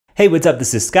Hey, what's up?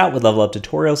 This is Scott with Level Up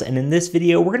Tutorials, and in this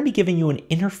video, we're going to be giving you an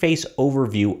interface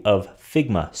overview of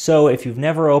Figma. So if you've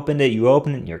never opened it, you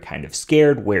open it and you're kind of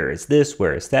scared, where is this,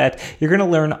 where is that? You're going to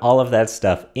learn all of that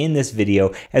stuff in this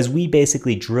video as we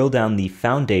basically drill down the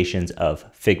foundations of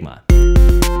Figma.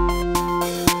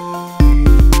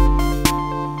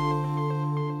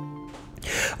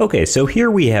 Okay, so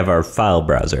here we have our file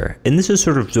browser, and this is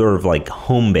sort of like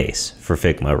home base for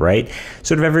Figma, right?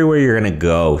 Sort of everywhere you're gonna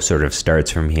go sort of starts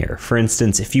from here. For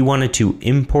instance, if you wanted to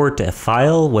import a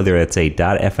file, whether it's a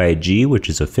 .fig, which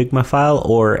is a Figma file,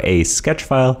 or a sketch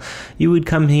file, you would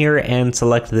come here and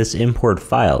select this import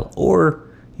file, or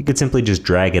you could simply just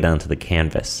drag it onto the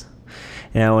canvas.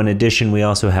 Now, in addition, we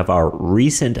also have our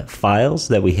recent files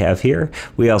that we have here.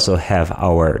 We also have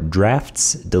our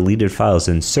drafts, deleted files,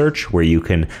 and search, where you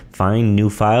can find new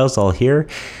files all here.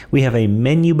 We have a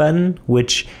menu button,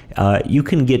 which you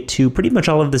can get to pretty much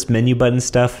all of this menu button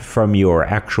stuff from your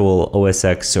actual OS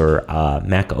X or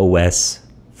Mac OS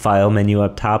file menu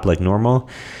up top like normal.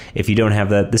 If you don't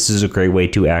have that, this is a great way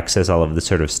to access all of this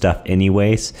sort of stuff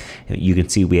anyways. You can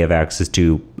see we have access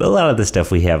to a lot of the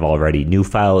stuff we have already. New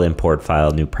file, import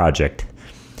file, new project.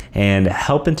 And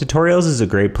help and tutorials is a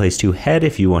great place to head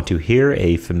if you want to hear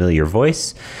a familiar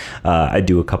voice. I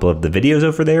do a couple of the videos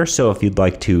over there, so if you'd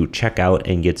like to check out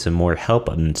and get some more help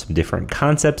on some different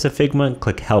concepts of Figma,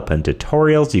 click help and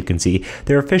tutorials. You can see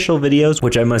their official videos,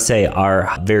 which I must say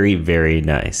are very, very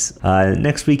nice.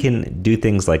 Next, we can do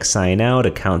things like sign out,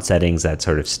 account settings, that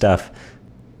sort of stuff.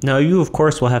 Now, you, of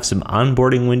course, will have some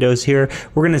onboarding windows here.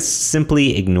 We're going to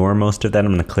simply ignore most of that.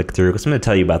 I'm going to click through because I'm going to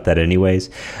tell you about that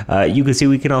anyways. You can see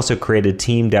we can also create a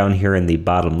team down here in the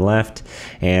bottom left,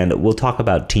 and we'll talk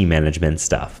about team management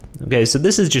stuff. Okay, so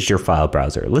this is just your file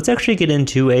browser. Let's actually get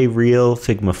into a real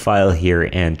Figma file here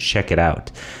and check it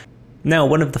out. Now,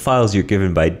 one of the files you're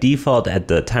given by default at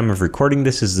the time of recording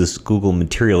this is this Google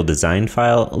Material Design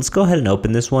file. Let's go ahead and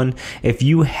open this one. If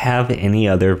you have any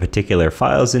other particular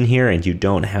files in here and you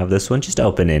don't have this one, just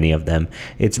open any of them.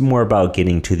 It's more about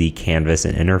getting to the canvas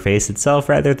and interface itself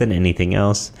rather than anything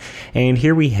else. And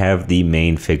here we have the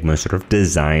main Figma sort of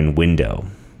design window.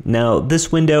 Now,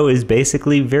 this window is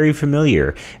basically very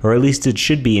familiar, or at least it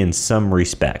should be in some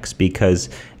respects, because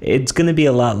it's going to be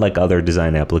a lot like other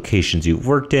design applications you've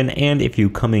worked in, and if you're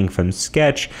coming from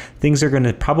Sketch, things are going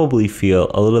to probably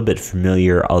feel a little bit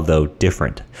familiar, although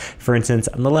different. For instance,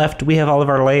 on the left, we have all of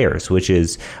our layers, which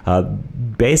is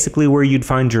basically where you'd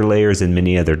find your layers in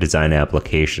many other design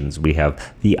applications. We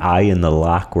have the eye and the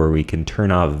lock, where we can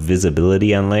turn off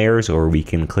visibility on layers, or we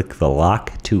can click the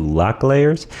lock to lock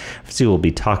layers. So we'll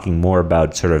be talking more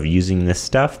about sort of using this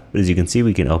stuff. But as you can see,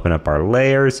 we can open up our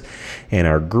layers and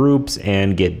our groups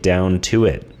and get down to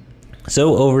it.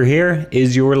 So over here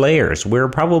is your layers, where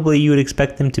probably you would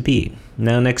expect them to be.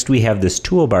 Now, next we have this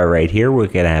toolbar right here. We're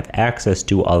going to have access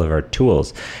to all of our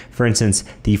tools. For instance,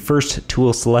 the first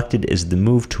tool selected is the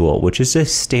move tool, which is a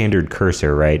standard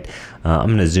cursor, right? I'm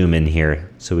going to zoom in here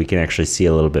so we can actually see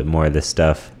a little bit more of this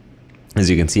stuff. As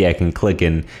you can see, I can click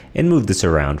and move this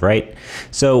around, right?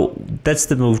 So that's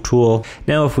the move tool.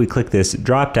 Now, if we click this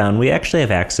drop down, we actually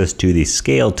have access to the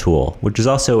scale tool, which is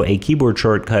also a keyboard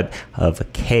shortcut of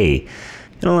K.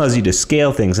 It allows you to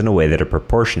scale things in a way that are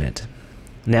proportionate.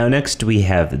 Now, next we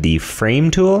have the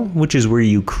frame tool, which is where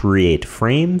you create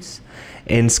frames.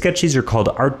 In Sketch, these are called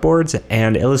artboards,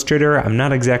 and Illustrator, I'm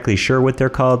not exactly sure what they're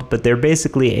called, but they're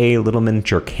basically a little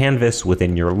miniature canvas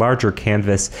within your larger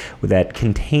canvas that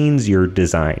contains your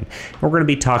design. And we're going to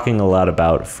be talking a lot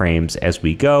about frames as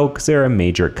we go, because they're a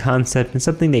major concept and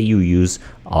something that you use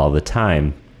all the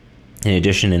time. In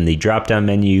addition, in the drop-down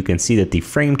menu, you can see that the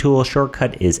frame tool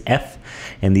shortcut is F,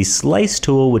 and the slice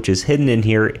tool, which is hidden in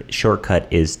here, shortcut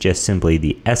is just simply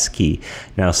the S key.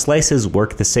 Now, slices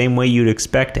work the same way you'd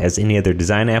expect as any other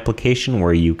design application,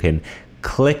 where you can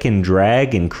click and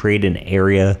drag and create an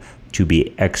area to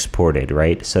be exported,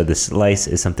 right? So the slice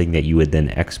is something that you would then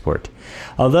export.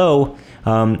 Although,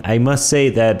 I must say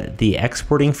that the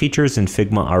exporting features in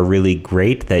Figma are really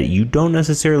great, that you don't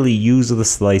necessarily use the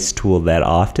slice tool that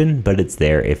often, but it's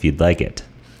there if you'd like it.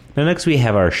 Now, next we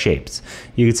have our shapes.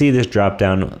 You can see this drop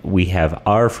down. We have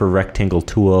R for rectangle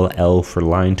tool, L for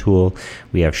line tool.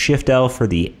 We have Shift L for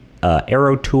the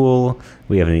arrow tool.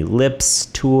 We have an ellipse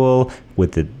tool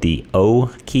with the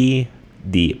O key,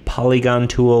 the polygon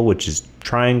tool, which is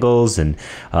triangles and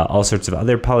all sorts of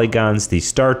other polygons, the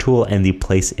star tool, and the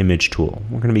place image tool.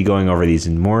 We're going to be going over these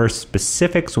in more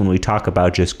specifics when we talk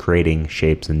about just creating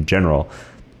shapes in general.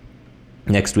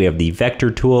 Next, we have the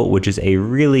vector tool, which is a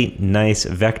really nice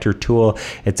vector tool.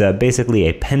 It's basically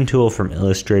a pen tool from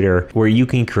Illustrator where you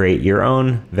can create your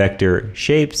own vector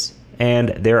shapes and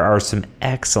there are some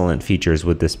excellent features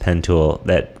with this pen tool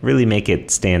that really make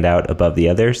it stand out above the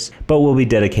others, but we'll be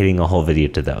dedicating a whole video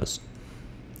to those.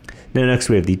 Now next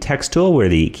we have the text tool, where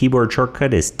the keyboard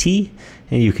shortcut is T,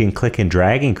 and you can click and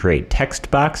drag and create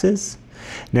text boxes.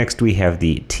 Next we have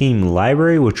the team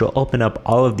library, which will open up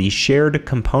all of the shared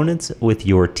components with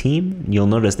your team. You'll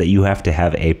notice that you have to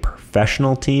have a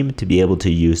professional team to be able to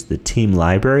use the team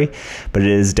library, but it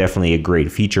is definitely a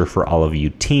great feature for all of you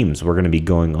teams. We're going to be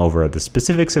going over the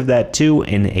specifics of that too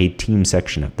in a team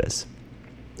section of this.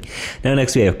 Now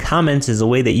next we have comments, is a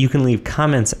way that you can leave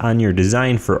comments on your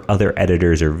design for other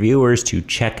editors or viewers to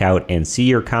check out and see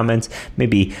your comments,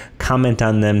 maybe comment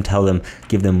on them, tell them,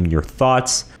 give them your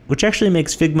thoughts, which actually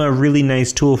makes Figma a really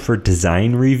nice tool for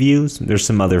design reviews. There's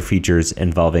some other features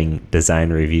involving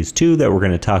design reviews too that we're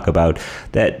going to talk about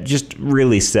that just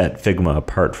really set Figma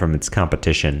apart from its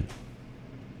competition.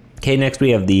 Okay, next we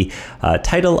have the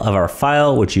title of our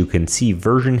file, which you can see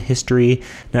version history.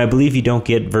 Now I believe you don't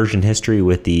get version history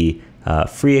with the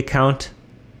free account,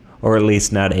 or at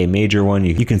least not a major one.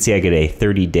 You can see I get a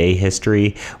 30-day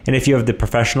history. And if you have the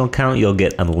professional account, you'll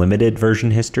get unlimited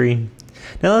version history.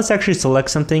 Now let's actually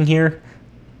select something here.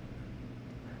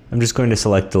 I'm just going to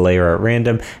select the layer at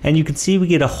random, and you can see we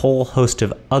get a whole host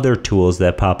of other tools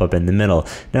that pop up in the middle.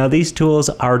 Now these tools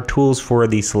are tools for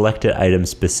the selected item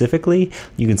specifically.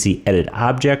 You can see edit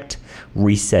object,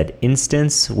 reset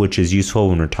instance, which is useful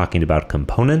when we're talking about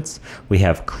components. We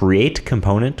have create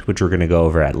component, which we're going to go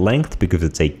over at length because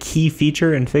it's a key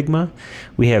feature in Figma.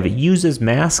 We have use as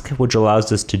mask, which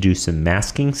allows us to do some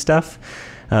masking stuff.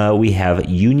 We have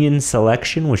union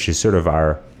selection, which is sort of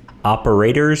our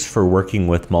operators for working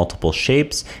with multiple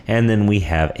shapes, and then we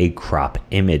have a crop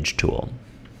image tool.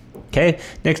 Okay,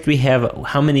 next we have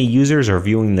how many users are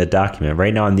viewing the document.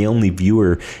 Right now I'm the only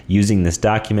viewer using this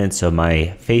document, so my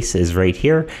face is right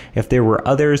here. If there were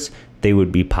others, they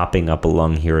would be popping up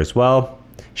along here as well.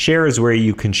 Share is where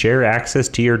you can share access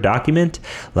to your document.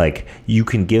 Like you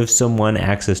can give someone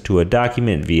access to a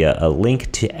document via a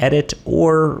link to edit,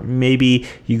 or maybe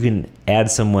you can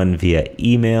add someone via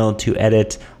email to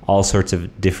edit. All sorts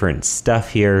of different stuff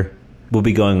here. We'll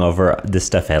be going over this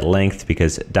stuff at length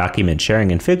because document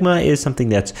sharing in Figma is something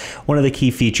that's one of the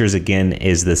key features, again,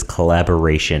 is this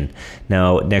collaboration.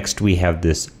 Now, next we have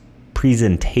this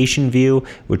presentation view,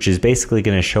 which is basically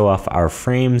going to show off our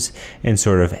frames in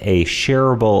sort of a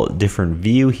shareable different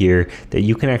view here that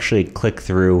you can actually click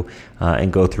through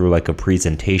and go through like a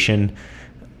presentation.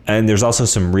 And there's also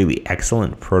some really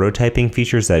excellent prototyping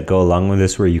features that go along with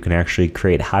this, where you can actually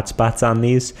create hotspots on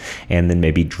these and then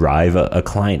maybe drive a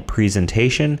client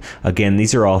presentation. Again,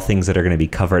 these are all things that are going to be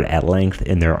covered at length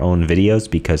in their own videos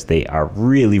because they are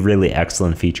really, really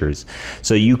excellent features.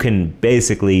 So you can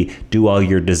basically do all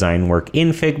your design work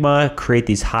in Figma, create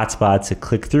these hotspots, and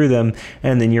click through them,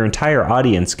 and then your entire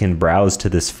audience can browse to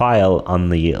this file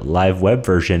on the live web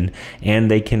version,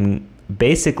 and they can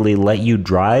basically let you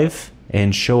drive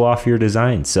and show off your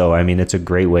design. So, I mean, it's a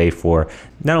great way for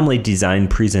not only design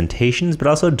presentations, but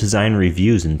also design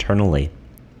reviews internally.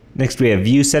 Next, we have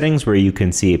view settings, where you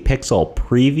can see a pixel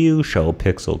preview, show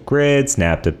pixel grid,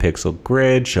 snap to pixel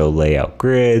grid, show layout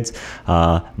grids,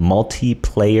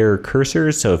 multiplayer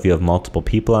cursors. So if you have multiple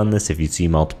people on this, if you see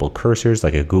multiple cursors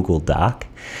like a Google Doc.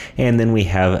 And then we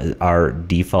have our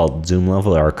default zoom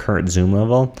level, our current zoom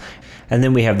level. And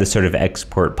then we have the sort of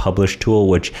export publish tool,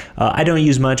 which I don't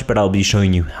use much, but I'll be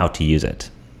showing you how to use it.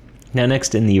 Now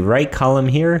next in the right column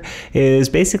here is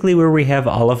basically where we have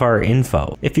all of our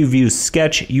info. If you've used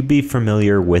Sketch, you'd be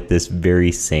familiar with this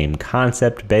very same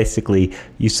concept. Basically,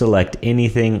 you select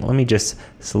anything. Let me just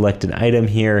select an item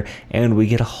here, and we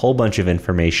get a whole bunch of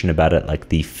information about it, like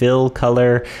the fill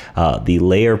color, the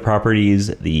layer properties,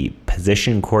 the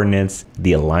position coordinates,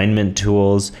 the alignment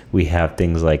tools. We have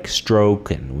things like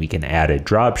stroke, and we can add a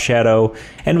drop shadow,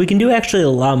 and we can do actually a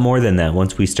lot more than that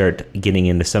once we start getting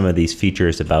into some of these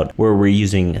features about where we're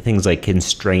using things like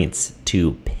constraints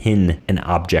to pin an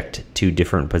object to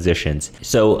different positions.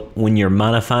 So when you're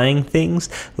modifying things,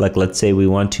 like let's say we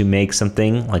want to make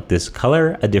something like this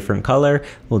color a different color,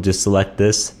 we'll just select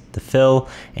this, the fill,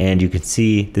 and you can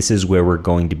see this is where we're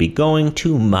going to be going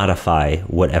to modify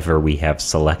whatever we have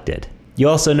selected. You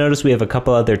also notice we have a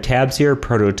couple other tabs here,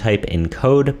 prototype and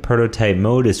code. Prototype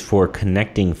mode is for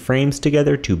connecting frames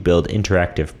together to build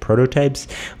interactive prototypes.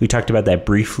 We talked about that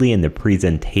briefly in the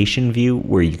presentation view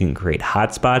where you can create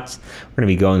hotspots. We're going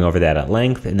to be going over that at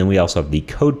length. And then we also have the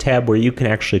code tab where you can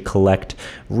actually collect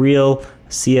real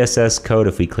CSS code.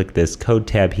 If we click this code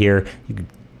tab here, you can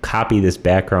copy this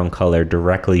background color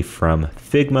directly from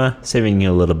Figma, saving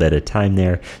you a little bit of time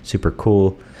there. Super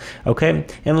cool. Okay,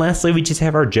 and lastly, we just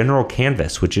have our general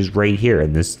canvas, which is right here.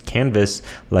 And this canvas,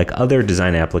 like other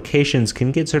design applications,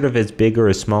 can get sort of as big or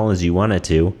as small as you want it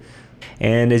to.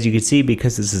 And as you can see,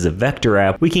 because this is a vector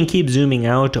app, we can keep zooming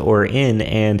out or in,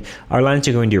 and our lines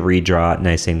are going to redraw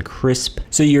nice and crisp.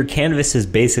 So your canvas is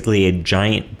basically a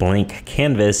giant blank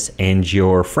canvas, and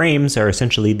your frames are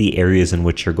essentially the areas in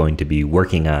which you're going to be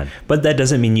working on. But that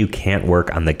doesn't mean you can't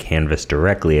work on the canvas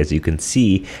directly. As you can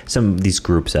see, some of these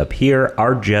groups up here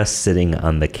are just sitting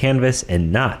on the canvas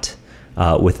and not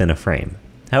within a frame.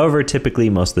 However, typically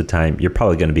most of the time, you're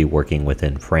probably going to be working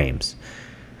within frames.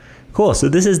 Cool, so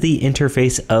this is the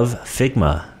interface of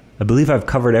Figma. I believe I've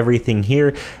covered everything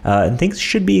here, and things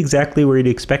should be exactly where you'd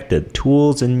expect it.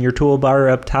 Tools in your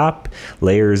toolbar up top,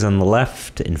 layers on the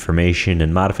left, information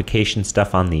and modification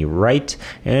stuff on the right,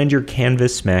 and your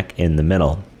canvas smack in the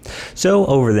middle. So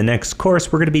over the next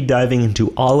course, we're going to be diving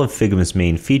into all of Figma's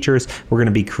main features. We're going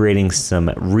to be creating some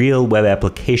real web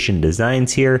application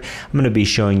designs here. I'm going to be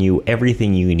showing you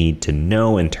everything you need to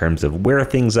know in terms of where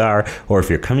things are, or if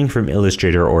you're coming from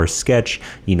Illustrator or Sketch,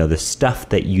 you know, the stuff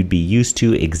that you'd be used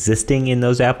to existing in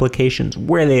those applications,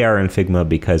 where they are in Figma,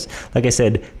 because like I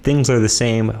said, things are the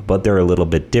same, but they're a little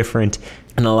bit different.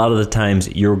 And a lot of the times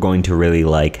you're going to really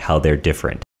like how they're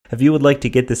different. If you would like to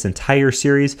get this entire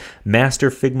series, Master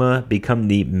Figma, become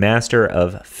the master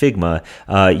of Figma,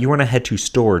 you want to head to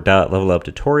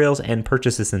store.leveluptutorials and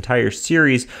purchase this entire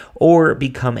series, or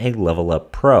become a Level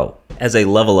Up Pro. As a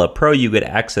Level Up Pro, you get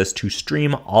access to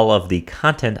stream all of the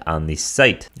content on the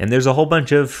site. And there's a whole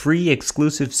bunch of free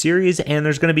exclusive series, and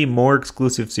there's going to be more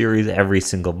exclusive series every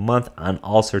single month on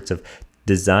all sorts of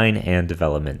design and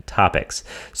development topics.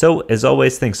 So as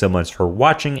always, thanks so much for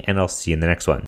watching, and I'll see you in the next one.